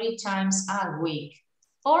about 3 times a week.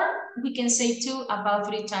 Or we can say too, about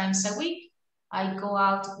 3 times a week, I go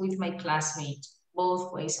out with my classmate.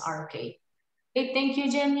 Both ways are okay. Okay, thank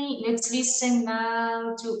you, Jenny. Let's listen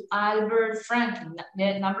now to Albert Franklin.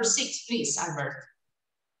 Number 6, please, Albert.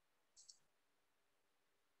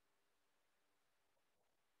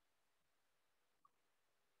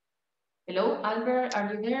 Hello, Albert,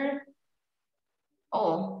 are you there?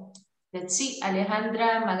 Oh, let's see,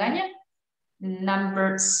 Alejandra Magaña,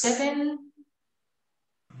 number 7.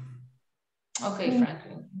 Okay,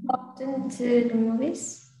 Franklin. Often to the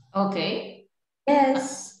movies. Okay.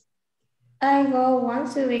 Yes, I go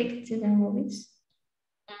once a week to the movies.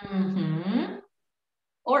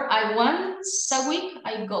 Or once a week,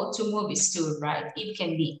 I go to movies too, right? It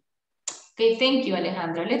can be. Okay, thank you,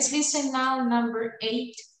 Alejandra. Let's listen now, number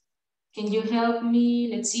 8. Can you help me?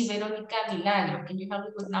 Let's see, Veronica Milagro. Can you help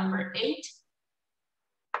me with number 8?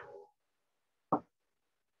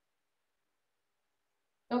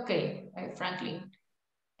 Okay, Franklin.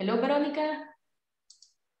 Hello, Veronica.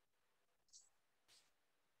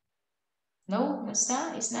 No, no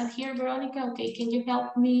está. It's not here, Veronica. Okay, can you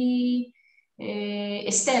help me?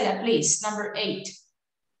 Estela, please, number 8.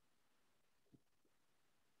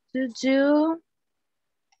 Do you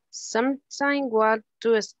sometimes walk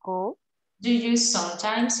to school? Do you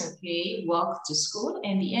sometimes, okay, walk to school?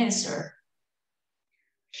 And the answer?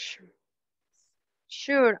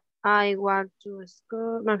 Sure, I walk to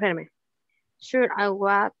school. No, espérame. Sure, I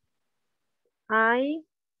walk.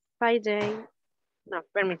 5 days. No,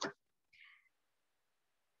 permítame.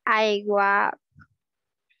 I walk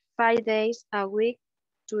 5 days a week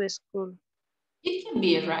to school. It can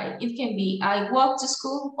be, right? It can be I walk to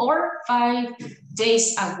school or 5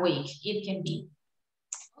 days a week. It can be.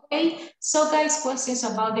 Okay, so guys, questions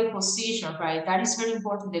about the position, right? That is very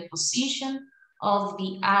important, the position of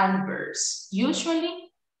the adverbs.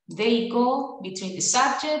 Usually, they go between the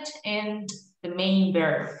subject and the main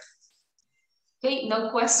verb. Okay, no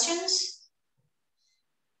questions?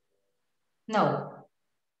 No.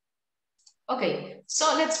 Okay,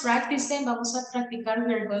 so let's practice them. Vamos a practicar.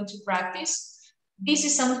 We are going to practice. This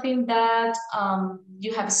is something that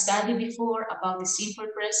you have studied before about the simple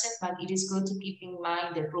present, but it is good to keep in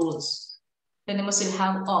mind the rules. Tenemos el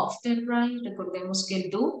how often, right? Recordemos que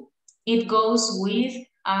el do, it goes with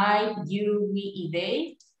I, you, we, y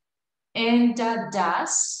they. And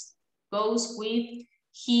does goes with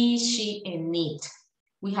he, she, and it.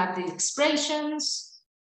 We have the expressions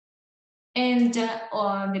and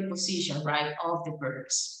on the position, right, of the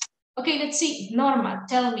verbs. Okay, let's see. Norma,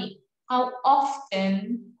 tell me, how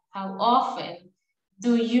often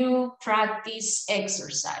do you practice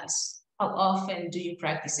exercise? How often do you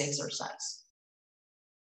practice exercise?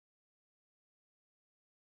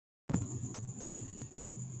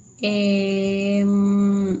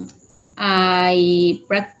 I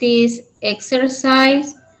practice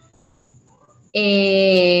exercise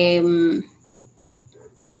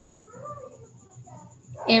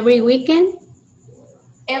every weekend.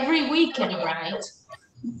 Every weekend, right?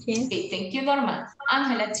 Yes. Okay, thank you, Norma.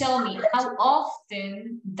 Angela, tell me, how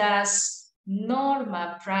often does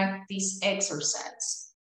Norma practice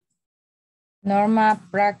exercise? Norma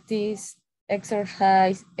practice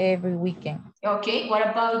exercise every weekend. Okay, what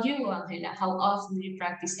about you, Angela? How often do you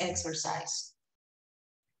practice exercise?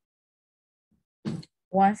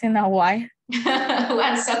 Once in a while.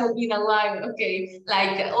 Once in a while, okay.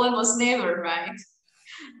 Like almost never, right?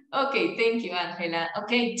 Okay, thank you, Angela.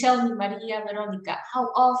 Okay, tell me, Maria Veronica,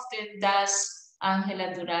 how often does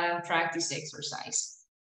Angela Duran practice exercise?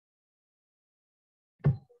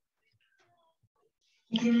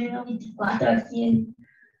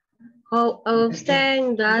 How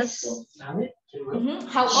often does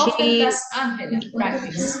How often does Angela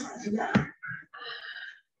practice?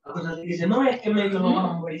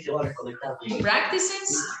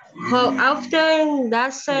 Practices? How often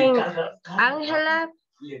does Angela?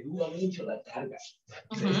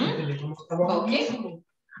 Okay.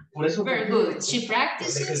 Very good. She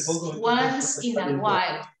practices once in a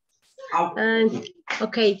while. Okay.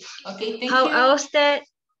 Okay, thank how you. Often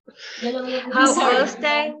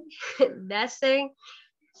does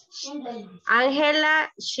Angela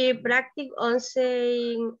she practice once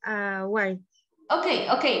in a while?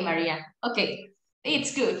 Okay, Maria. Okay,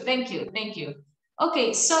 it's good. Thank you.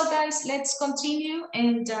 Okay, so guys, let's continue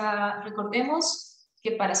and recordemos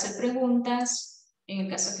que para hacer preguntas, en el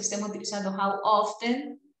caso que estemos utilizando how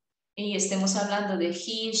often y estemos hablando de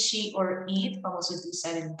he, she or it, vamos a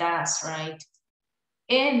utilizar el does, right?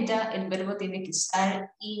 And el verbo tiene que estar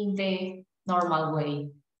in the normal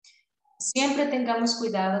way. Siempre tengamos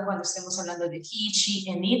cuidado cuando estemos hablando de he, she,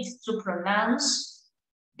 and it to pronounce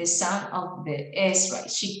the sound of the S, right?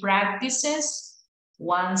 She practices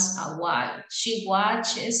once a while. She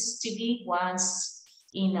watches TV once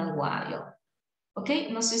in a while.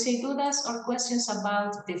 Okay, no sé si hay dudas or questions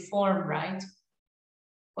about the form, right?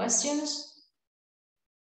 Questions?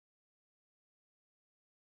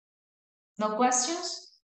 No questions?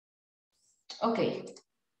 Okay,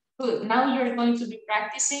 good. Now you're going to be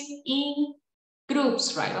practicing in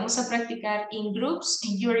groups, right? Vamos a practicar in groups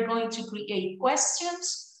and you are going to create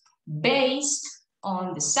questions based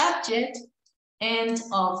on the subject end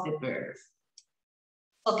of the verb.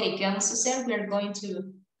 Ok, ¿qué vamos a hacer? We are going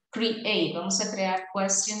to create. Vamos a crear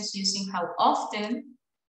questions using how often.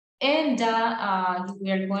 And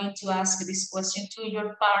we are going to ask this question to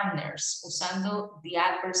your partners usando the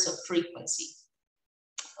adverbs of frequency.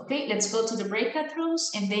 Okay, let's go to the breakout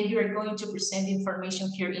rooms and then you are going to present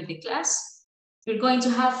information here in the class. You're going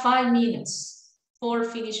to have 5 minutes for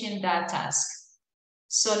finishing that task.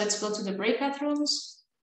 So let's go to the breakout rooms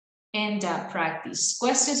and practice.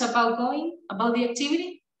 Questions about the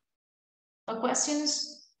activity? No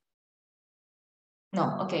questions?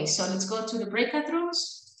 No, okay, so let's go to the breakout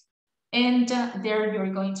rooms. And there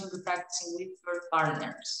you're going to be practicing with your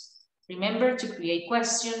partners. Remember to create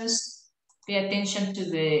questions, pay attention to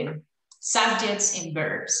the subjects and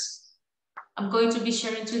verbs. I'm going to be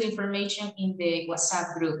sharing the information in the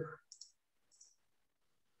WhatsApp group.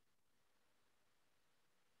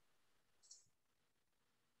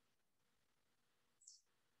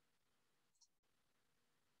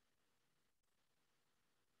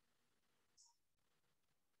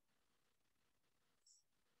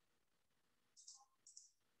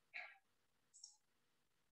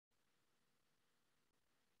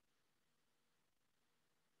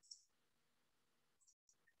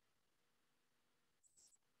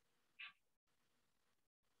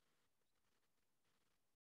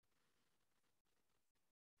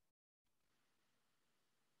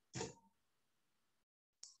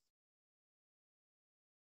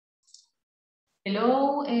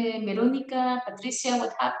 Hello, Veronica, Patricia,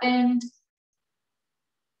 what happened?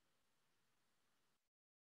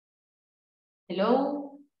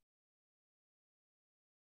 Hello?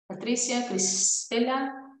 Patricia,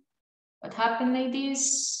 Cristela, what happened,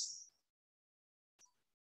 ladies?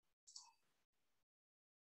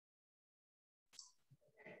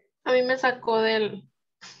 A mí me sacó del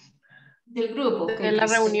grupo, okay, de la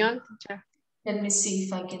reunión. Let me see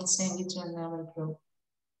if I can send you to another group.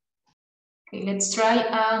 Okay, let's try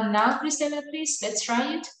now, Cristela, please. Let's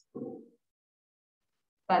try it.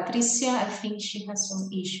 Patricia, I think she has some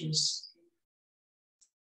issues.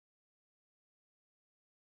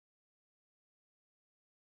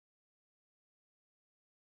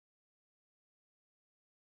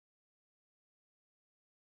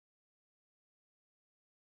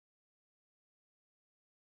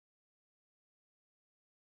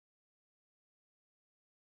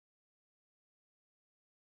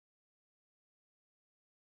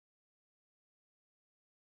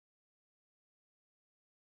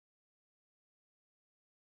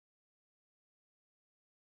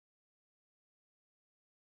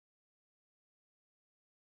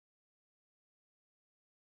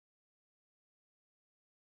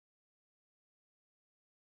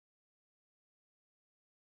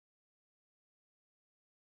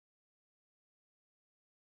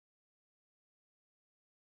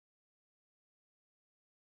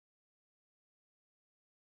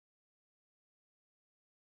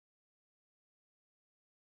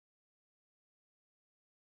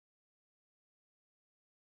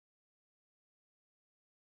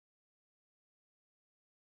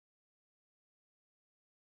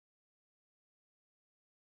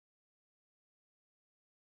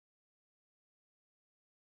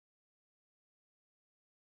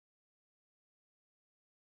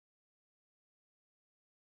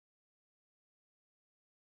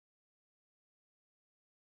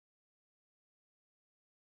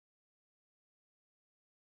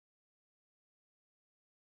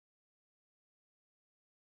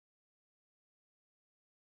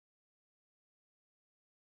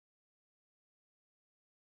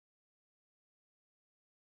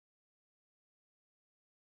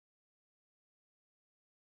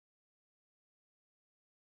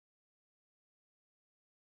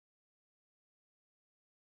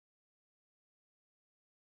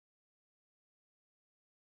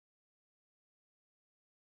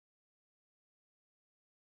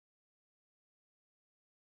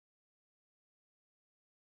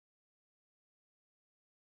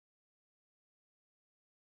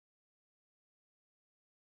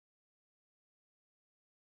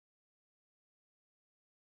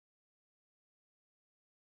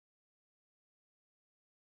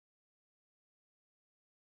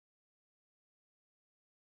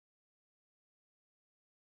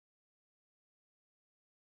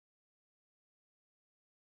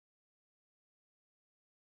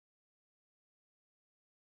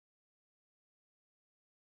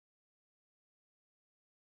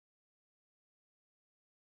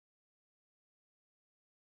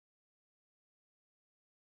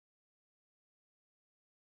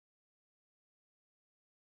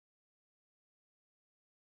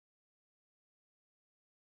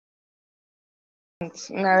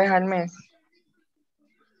 Una vez al mes.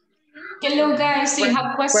 Hello guys, do you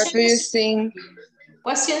have questions? What do you think?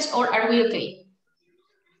 Questions or are we okay?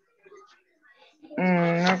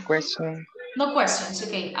 No question. No questions,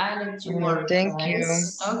 okay. I'll let you work. Thank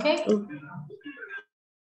guys. you. Okay.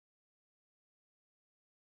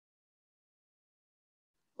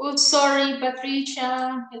 Oh, sorry,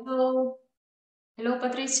 Patricia. Hello. Hello,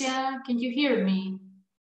 Patricia. Can you hear me?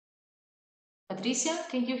 Patricia,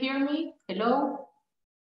 can you hear me? Hello?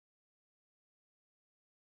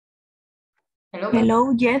 Hello?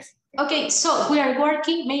 Hello, yes. Okay, so we are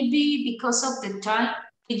working maybe because of the time.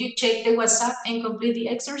 Can you check the WhatsApp and complete the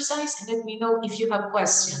exercise and let me know if you have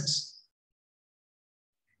questions?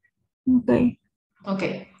 Okay.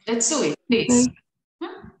 Okay, let's do it, please. Okay.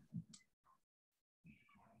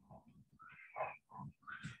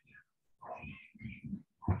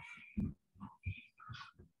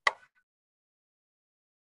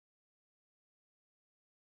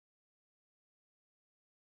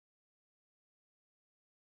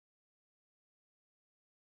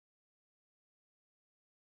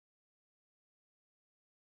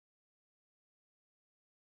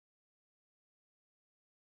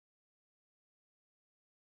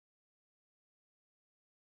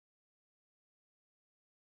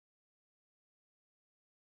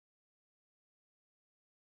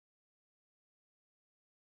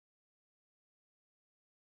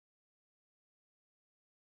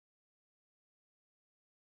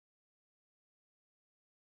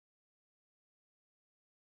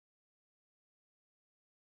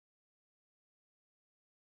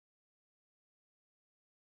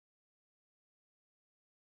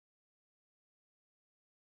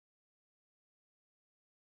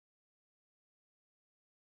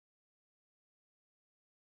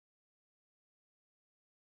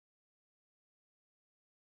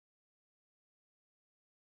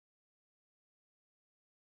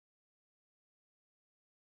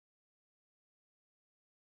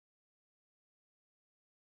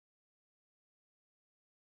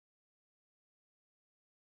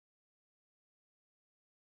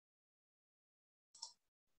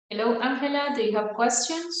 Hello, Angela, do you have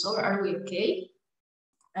questions or are we okay?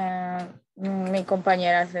 Mi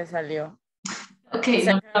compañera se salió. Okay,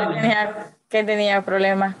 no problem. Que tenía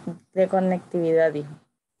problemas de conectividad, dijo.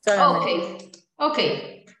 Okay,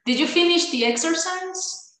 okay. Did you finish the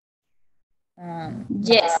exercise?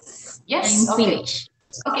 Yes. Yes, I'm okay. finished.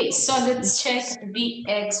 Okay, so let's check the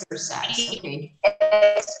exercise, okay.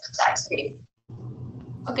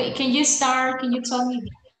 Okay, can you start? Can you tell me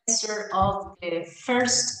the answer of the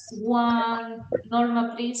first one,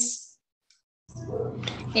 Norma, please?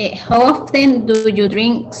 How often do you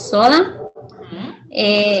drink soda?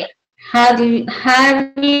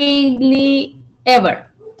 Hardly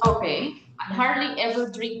ever. Okay, I hardly ever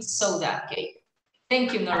drink soda. Okay,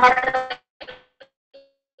 thank you, Norma.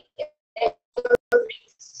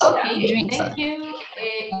 Okay, thank you.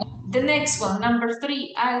 The next one, number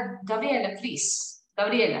 3. Gabriela, please.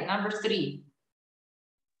 Gabriela, number 3.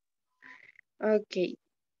 Okay.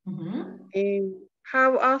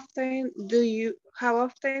 How often do you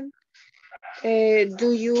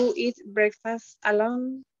eat breakfast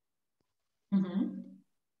alone?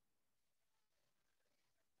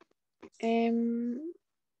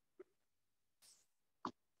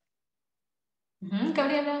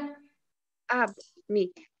 Gabriela.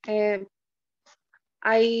 Me.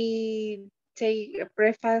 I take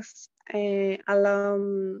breakfast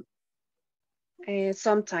alone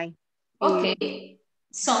sometime. Okay,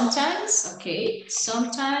 sometimes, okay.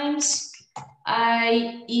 Sometimes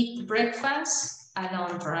I eat breakfast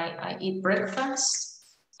alone, right? I eat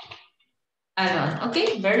breakfast alone.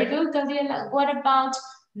 Okay, very good, Gabriela. What about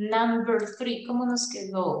number 3? ¿Cómo nos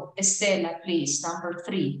quedó? Estela, please, number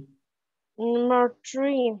 3. Number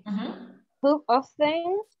 3. How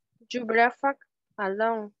often you breakfast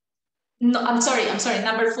alone? No, I'm sorry,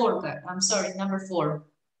 number 4. I'm sorry, number 4.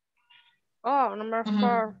 Oh, number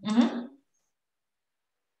 4.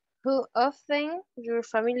 How often your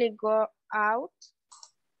family go out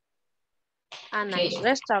a nice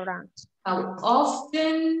restaurant? How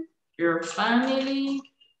often your family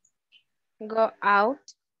go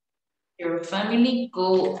out? Your family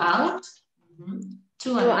go out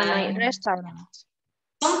to a nice restaurant.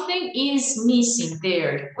 Something is missing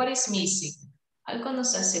there. What is missing? Algo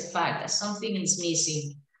nos hace falta. Something is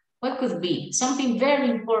missing. What could be? Something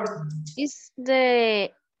very important. Is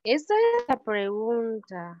the la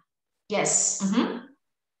pregunta? Yes.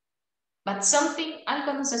 But something,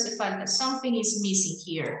 algo nos hace falta. Something is missing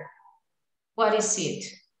here. What is it?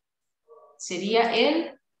 Sería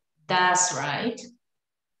el does, right?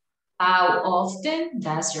 How often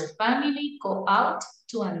does your family go out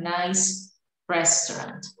to a nice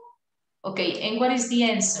restaurant? Okay, and what is the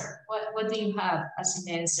answer? What do you have as an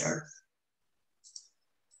answer?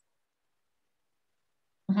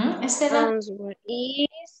 Estela? Answer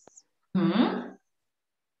is...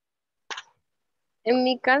 En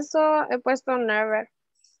mi caso he puesto never.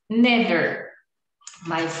 Never.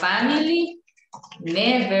 My family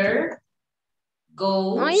never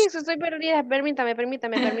goes. Ay, eso estoy perdida.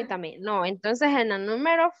 Permítame. No, entonces en la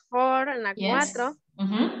número 4, en la 4,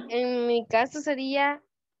 en mi caso sería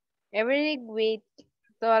every week,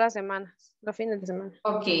 todas las semanas, los fines de semana.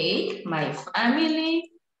 Okay, my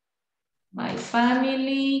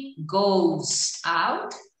family goes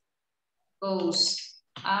out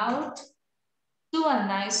to a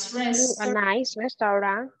nice restaurant. A nice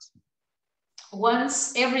restaurant.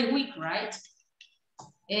 Once every week, right?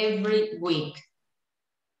 Every week.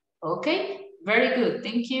 Okay, very good.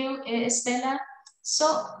 Thank you, Estela. So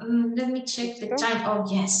let me check the time. Oh,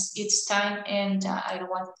 yes, it's time, and I don't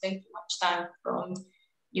want to take too much time from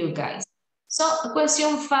you guys. So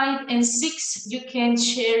question 5 and 6, you can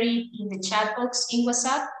share it in the chat box in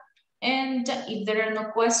WhatsApp. And if there are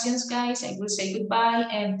no questions, guys, I will say goodbye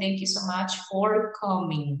and thank you so much for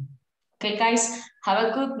coming. Okay, guys, have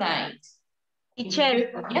a good night.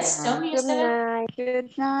 Teacher. Yes, tell me, Good Estela. night.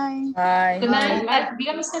 Good night. Bye. Good night.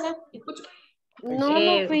 Dígame, Estela. No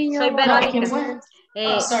fui yo. Soy Verónica.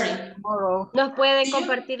 Sorry. ¿Nos puede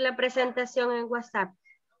compartir la presentación en WhatsApp?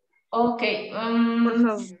 Ok. Por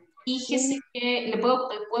favor. Fíjese que le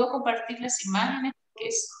puedo compartir las imágenes, que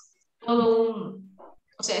es todo un...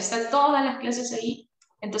 O sea, están todas las clases ahí.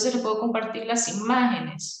 Entonces le puedo compartir las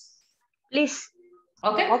imágenes. Please.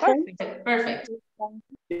 Ok. Perfect.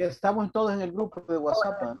 Estamos todos en el grupo de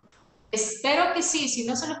WhatsApp. ¿Eh? Espero que sí. Si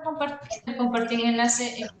no se los compartí el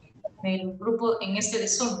enlace en el grupo, en este de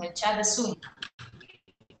Zoom, en el chat de Zoom.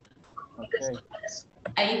 Okay.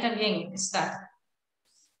 Ahí también está.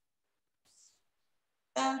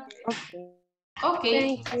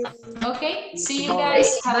 Okay. Okay. See you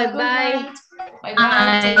guys. Have a good night. Bye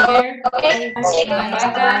bye. Take care. Okay. Bye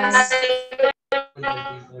guys.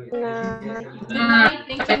 Good night.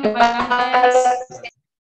 Thank you. Bye guys.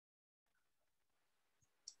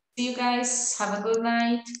 See you guys. Have a good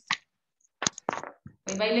night.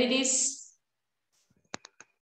 Bye bye, ladies.